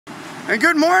And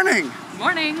good morning!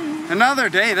 Morning! Another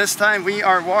day. This time we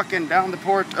are walking down the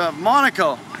port of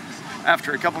Monaco.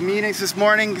 After a couple meetings this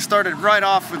morning, started right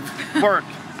off with work.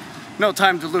 No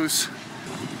time to lose.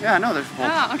 Yeah, I know there's a port.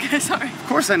 Oh, okay, sorry. Of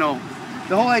course I know.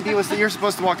 The whole idea was that you're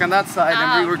supposed to walk on that side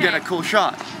and we would get a cool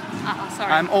shot.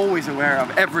 Sorry. I'm always aware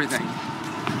of everything.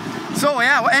 So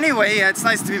yeah, well, anyway, it's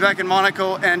nice to be back in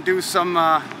Monaco and do some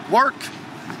work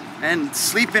and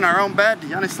sleep in our own bed.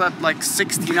 Yanni slept like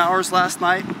 16 hours last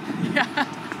night. Yeah.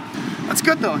 That's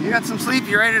good though. You got some sleep,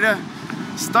 you're ready to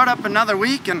start up another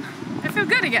week and I feel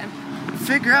good again.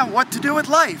 Figure out what to do with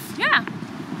life. Yeah.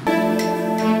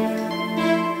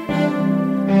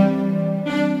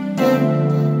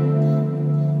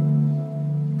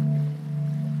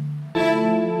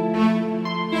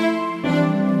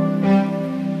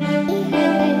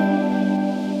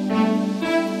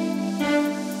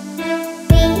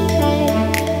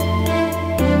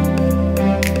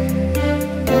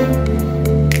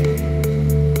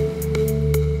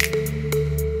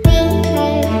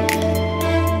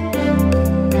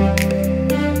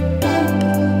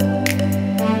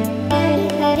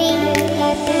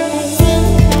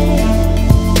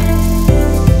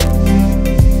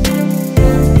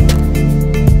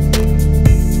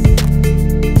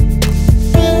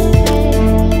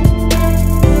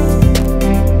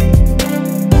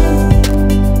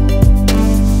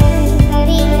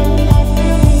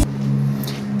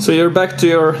 So you're back to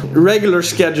your regular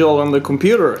schedule on the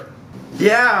computer.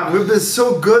 Yeah, we've been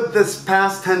so good this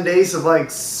past 10 days of like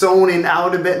zoning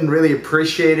out a bit and really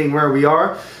appreciating where we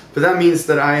are. But that means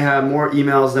that I have more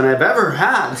emails than I've ever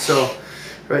had. So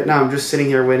right now I'm just sitting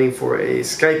here waiting for a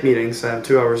Skype meeting. So I have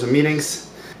 2 hours of meetings.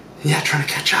 Yeah, trying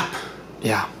to catch up.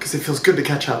 Yeah. Because it feels good to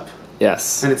catch up.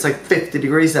 Yes. And it's like 50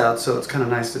 degrees out, so it's kind of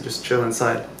nice to just chill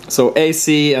inside. So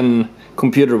AC and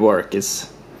computer work is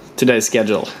today's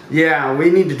schedule. Yeah,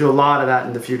 we need to do a lot of that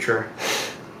in the future.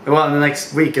 Well, in the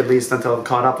next week at least, until I'm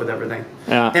caught up with everything.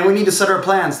 Yeah. And we need to set our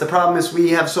plans. The problem is we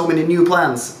have so many new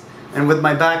plans. And with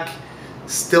my back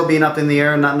still being up in the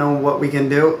air and not knowing what we can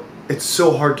do, it's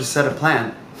so hard to set a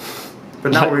plan.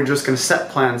 But now we're just going to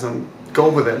set plans and go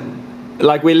with it.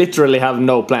 Like we literally have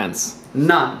no plans.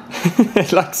 None.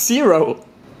 Like zero.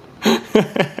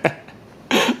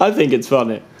 I think it's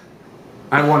funny.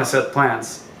 I want to set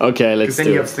plans. Okay, let's do it. Because then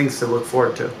you have things to look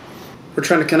forward to. We're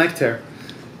trying to connect here.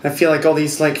 I feel like all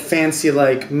these like fancy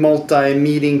like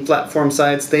multi-meeting platform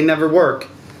sites, they never work.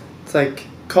 It's like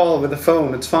call with a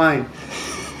phone, it's fine.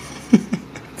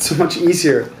 It's so much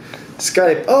easier.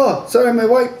 Skype. Oh, sorry, my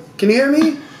wife. Can you hear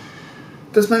me?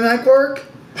 Does my mic work?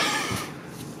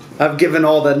 I've given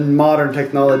all the modern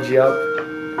technology up.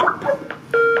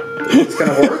 It's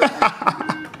gonna work.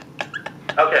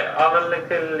 Okej, använd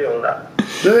till Jon där.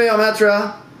 Nu är jag med tror jag.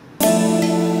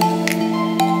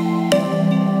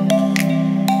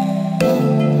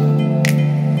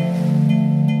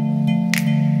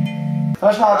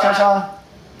 Tja.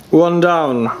 One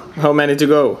down. How many to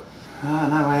go?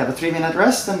 Now I have a 3-minute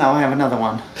rest and now I have another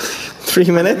one.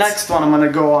 3 minutes? The next one I'm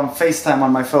gonna go on FaceTime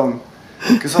on my phone.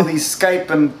 Because all these Skype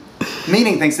and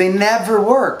meeting things, they never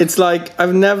work. It's like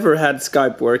I've never had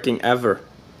Skype working ever.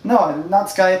 No, not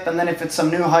Skype, and then if it's some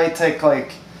new high-tech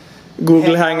like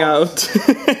Google Hangout.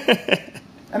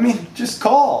 I mean, just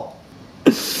call.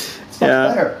 It's much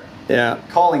better. Yeah.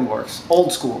 Calling works.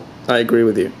 Old school. I agree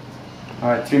with you.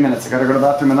 Alright, 3 minutes. I gotta go to the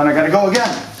bathroom and then I gotta go again.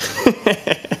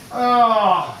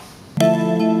 Oh.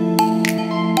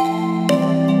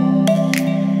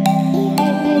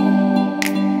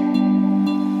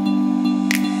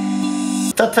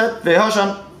 Fett, vi hörs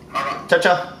sen.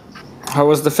 Tja. How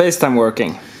was the FaceTime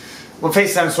working? Well,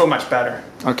 FaceTime's so much better.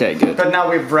 Okay, good. But now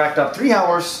we've racked up 3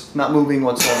 hours, not moving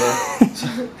whatsoever. So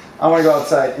I want to go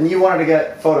outside. And you wanted to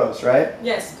get photos, right?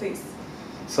 Yes, please.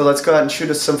 So let's go ahead and shoot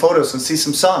us some photos and see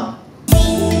some sun.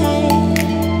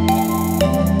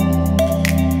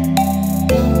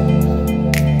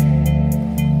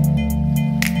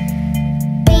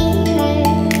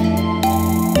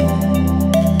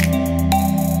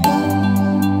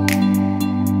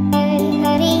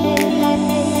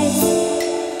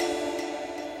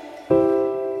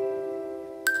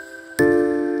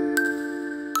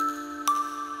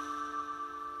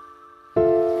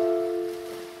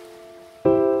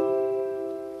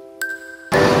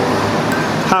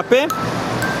 Happy?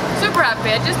 Super happy.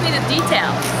 I just needed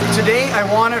details. Today I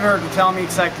wanted her to tell me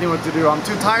exactly what to do. I'm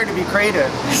too tired to be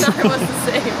creative. I was the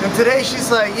same. And today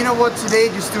she's like, you know what, today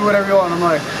just do whatever you want. I'm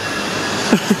like...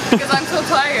 Because I'm so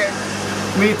tired.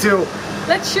 Me too.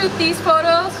 Let's shoot these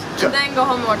photos and then go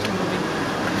home and watch a movie.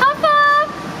 Have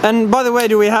fun! And by the way,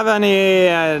 do we have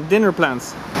any dinner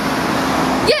plans?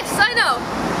 Yes, I know.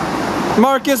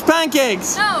 Marcus,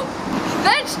 pancakes! No!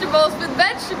 Vegetables with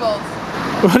vegetables!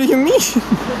 What do you mean?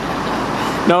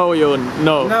 No, Jon,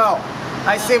 no. No.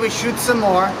 I say we shoot some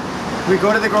more. We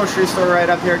go to the grocery store right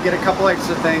up here, get a couple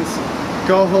extra things,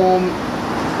 go home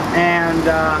and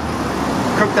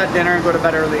cook that dinner and go to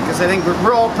bed early because I think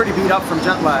we're all pretty beat up from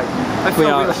jet lag. I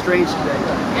feel real strange today.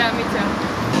 Yeah, me too.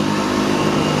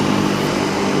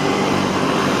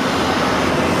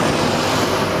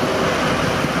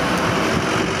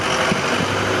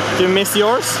 Do you miss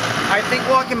yours? I think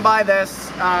walking by this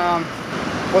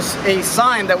was a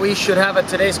sign that we should have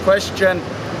today's question,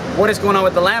 what is going on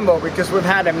with the Lambo? Because we've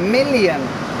had a million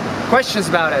questions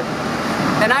about it.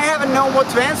 And I haven't known what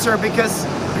to answer because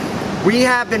we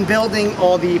have been building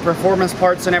all the performance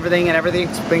parts and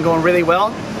everything's been going really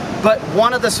well. But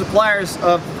one of the suppliers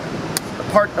of a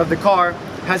part of the car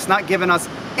has not given us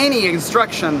any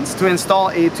instructions to install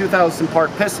a 2,000 part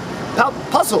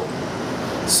puzzle.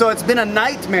 So it's been a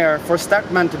nightmare for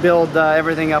Statman to build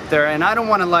everything up there, and I don't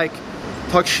want to like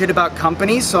talk shit about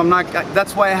companies, so I'm not.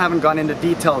 That's why I haven't gone into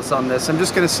details on this. I'm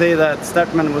just going to say that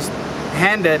Statman was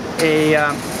handed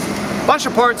a bunch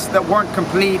of parts that weren't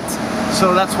complete,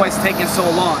 so that's why it's taking so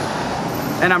long.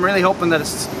 And I'm really hoping that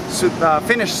it's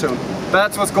finished soon. But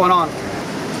that's what's going on.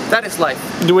 That is life.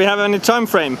 Do we have any time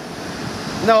frame?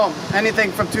 No,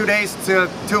 anything from 2 days to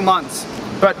 2 months.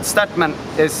 But Statman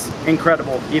is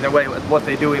incredible either way with what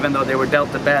they do, even though they were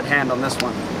dealt a bad hand on this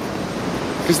one.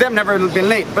 Because they've never been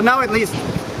late. But now at least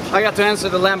I got to answer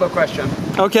the Lambo question.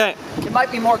 Okay. It might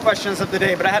be more questions of the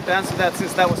day, but I had to answer that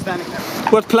since that was standing there.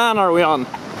 What plan are we on?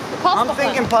 I'm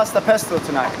thinking pasta pesto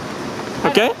tonight.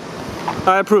 Okay.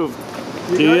 I approve.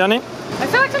 Do you, Jenny? I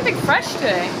feel like something fresh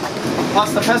today.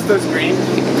 Pasta pesto is green.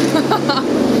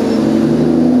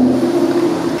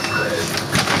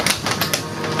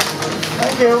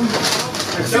 Thank you.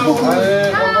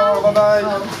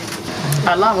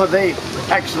 I love how they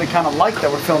actually kind of like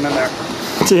that we're filming there.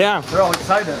 Yeah. They're all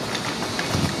excited.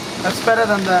 That's better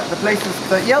than the places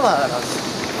that yell at us.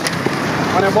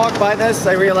 When I walk by this,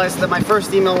 I realized that my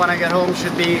first email when I get home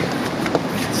should be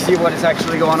to see what is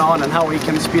actually going on and how we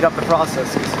can speed up the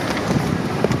process.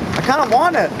 I kind of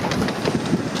want it.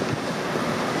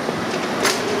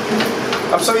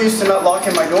 I'm so used to not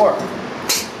locking my door.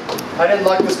 I didn't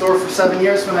lock this door for 7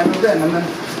 years when I moved in, and then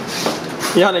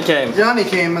Johnny came. Johnny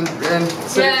came and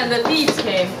said, yeah, and the thieves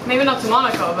came. Maybe not to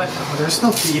Monaco, but oh, there's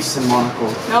no thieves in Monaco.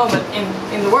 no, but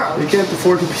in the world. We can't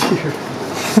afford to be here.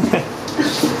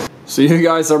 So you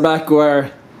guys are back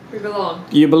where We belong.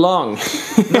 you belong.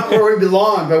 Not where we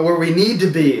belong, but where we need to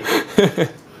be.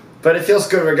 But it feels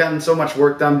good. We're getting so much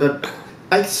work done. But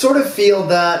I sort of feel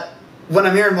that when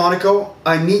I'm here in Monaco,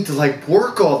 I need to like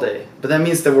work all day. But that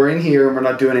means that we're in here and we're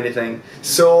not doing anything.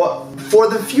 So for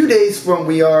the few days when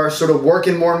we are sort of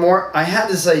working more and more, I had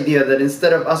this idea that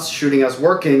instead of us shooting us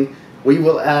working, we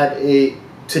will add a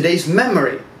today's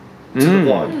memory to the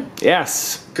vlog.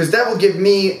 Yes. Because that will give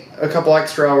me a couple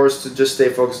extra hours to just stay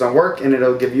focused on work, and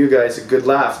it'll give you guys a good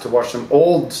laugh to watch some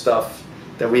old stuff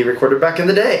that we recorded back in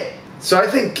the day. So I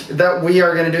think that we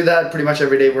are going to do that pretty much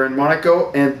every day we're in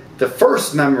Monaco. And the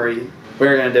first memory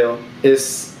we're going to do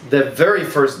is the very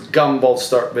first Gumball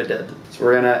start we did. So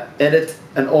we're going to edit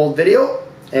an old video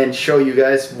and show you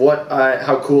guys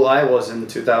how cool I was in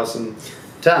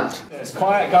 2010. It's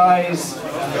quiet, guys.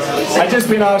 I've just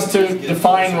been asked to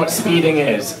define what speeding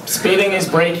is. Speeding is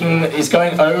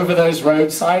going over those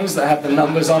road signs that have the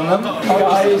numbers on them.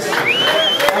 Guys,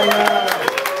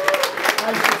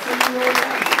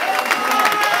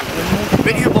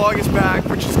 Video blog is back,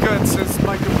 which is good since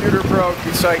my computer broke,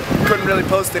 so I couldn't really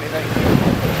post anything.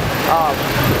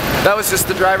 That was just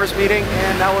the driver's meeting,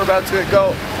 and now we're about to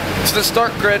go to the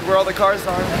start grid where all the cars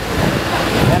are.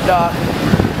 And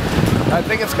I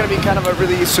think it's going to be kind of a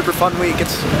really super fun week.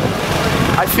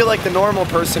 I feel like the normal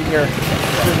person here.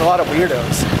 There's a lot of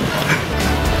weirdos.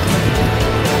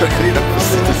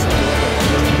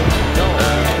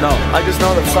 No, I just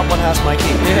know that someone has my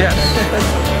key. Yes.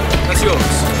 That's yours.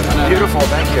 Beautiful,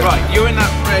 thank you. Right, you're in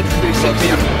that red 360.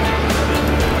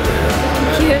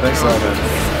 Thanks a lot, man.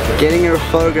 Getting your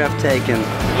photograph taken.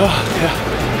 Oh,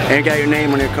 yeah. And you got your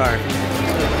name on your car.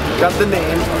 Got the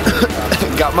name,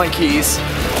 got my keys,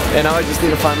 and now I just need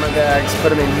to find my bags, put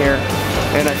them in here,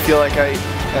 and I feel like I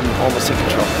am almost in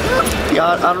control.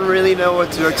 Yeah, I don't really know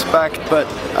what to expect, but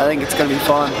I think it's gonna be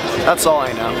fun. That's all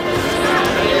I know.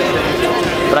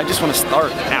 But I just want to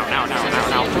start. Now.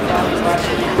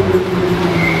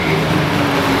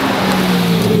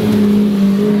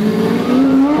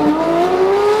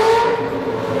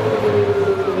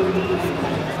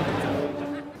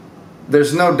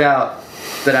 There's no doubt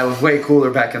that I was way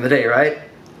cooler back in the day, right?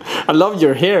 I love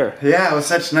your hair. Yeah, it was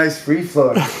such nice free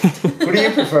flow. What do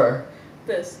you prefer?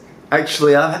 This.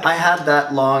 Actually, I had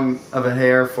that long of a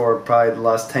hair for probably the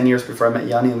last 10 years before I met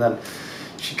Yanni, and then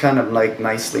she kind of like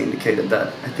nicely indicated that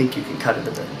I think you can cut it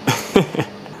a bit.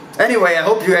 Anyway, I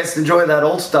hope you guys enjoy that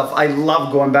old stuff. I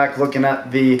love going back looking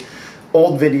at the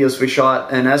old videos we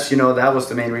shot, and as you know, that was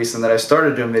the main reason that I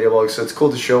started doing video vlogs, so it's cool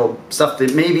to show stuff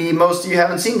that maybe most of you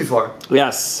haven't seen before.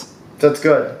 Yes. That's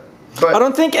good. But I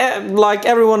don't think like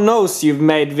everyone knows you've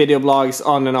made video blogs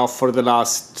on and off for the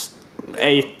last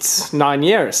 8-9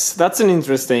 years. That's an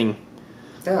interesting.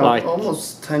 yeah, like-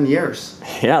 almost 10 years.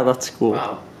 Yeah, that's cool.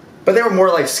 Wow. But they were more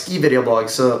like ski video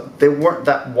blogs, so they weren't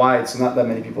that wide, so not that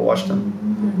many people watched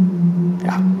them.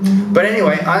 Yeah. But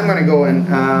anyway, I'm gonna go and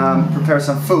prepare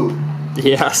some food.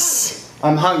 Yes.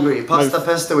 I'm hungry. Pasta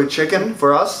pesto with chicken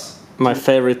for us. My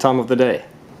favorite time of the day.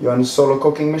 You on a solo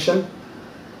cooking mission?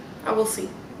 I will see.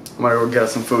 I'm gonna go get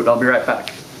us some food. I'll be right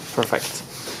back. Perfect.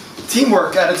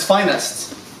 Teamwork at its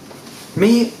finest.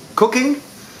 Me cooking,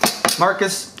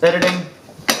 Marcus editing,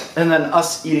 and then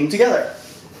us eating together.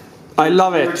 I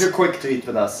love You're it. too quick to eat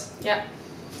with us. Yeah.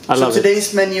 I love So it.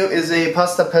 today's menu is a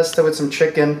pasta pesto with some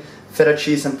chicken, feta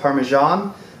cheese, and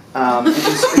parmesan.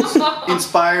 It's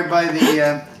inspired by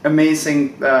the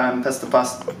amazing pasta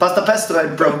pesto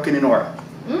at Broken in Ora.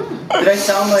 Did I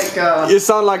sound like? You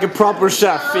sound like a proper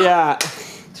chef. Yeah.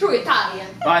 True Italian.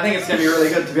 I think it's gonna be really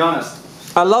good, to be honest.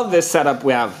 I love this setup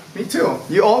we have. Me too.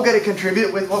 You all got to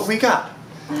contribute with what we got.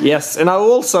 Yes, and I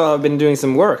also have been doing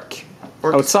some work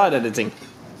outside editing.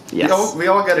 Yes. We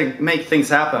all got to make things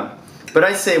happen. But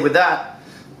I say with that,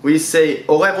 we say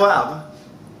au revoir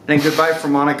and goodbye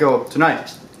from Monaco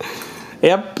tonight.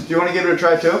 Yep. Do you want to give it a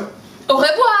try too? Au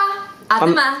revoir. À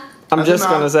demain. I'm just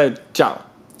demain. gonna say ciao.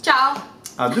 Ciao.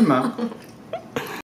 À demain.